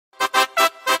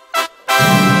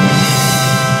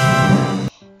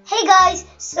guys,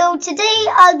 so today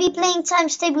I'll be playing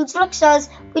Tables Rockstars,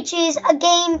 which is a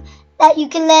game that you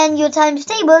can learn your times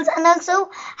tables and also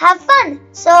have fun.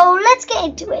 So let's get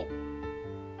into it.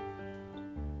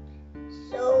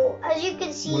 So as you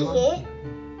can see here,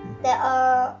 there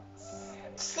are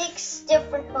 6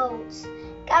 different modes.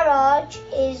 Garage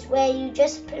is where you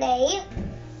just play,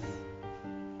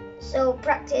 so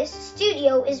practice.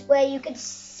 Studio is where you can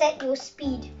set your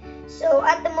speed. So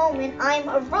at the moment I'm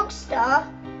a Rockstar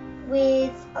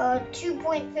with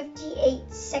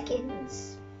 2.58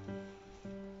 seconds.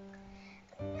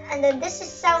 And then this is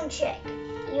sound check.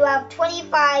 You have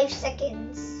 25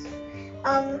 seconds.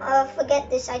 Forget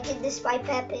this, I did this by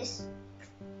purpose.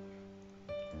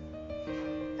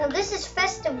 Now this is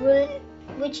festival,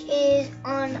 which is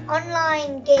an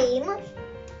online game.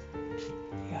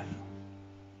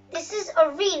 This is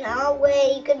arena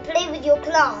where you can play with your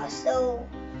class, so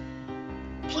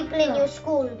people in your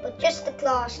school, but just the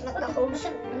class, not the whole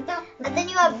school. And then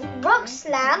you have Rock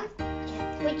Slam,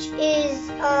 which is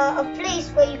a place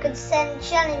where you can send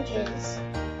challenges.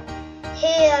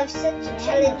 Here I've sent a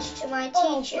challenge to my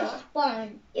teacher.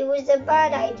 It was a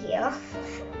bad idea.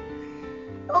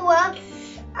 Oh well,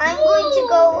 I'm going to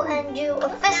go and do a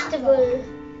festival.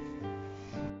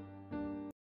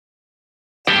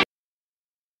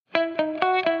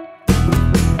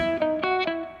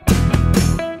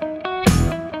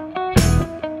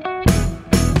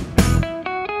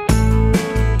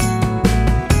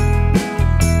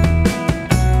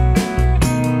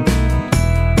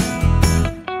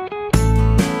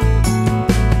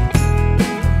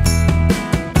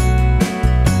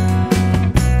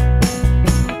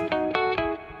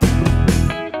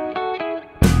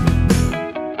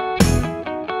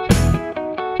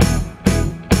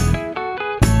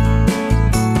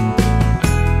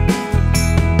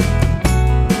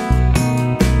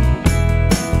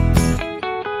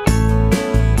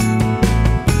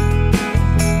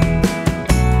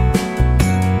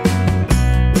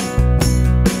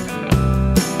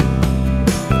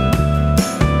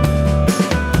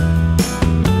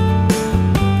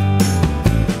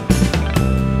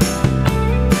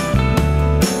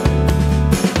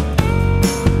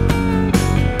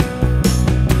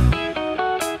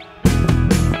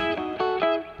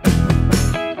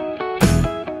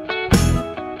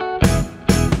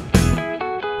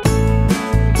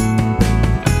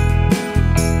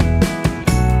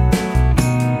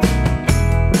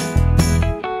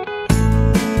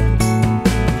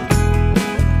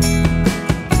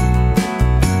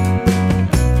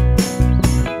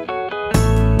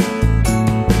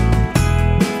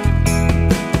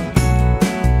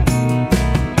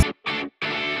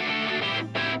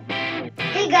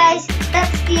 Guys,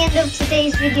 that's the end of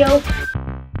today's video.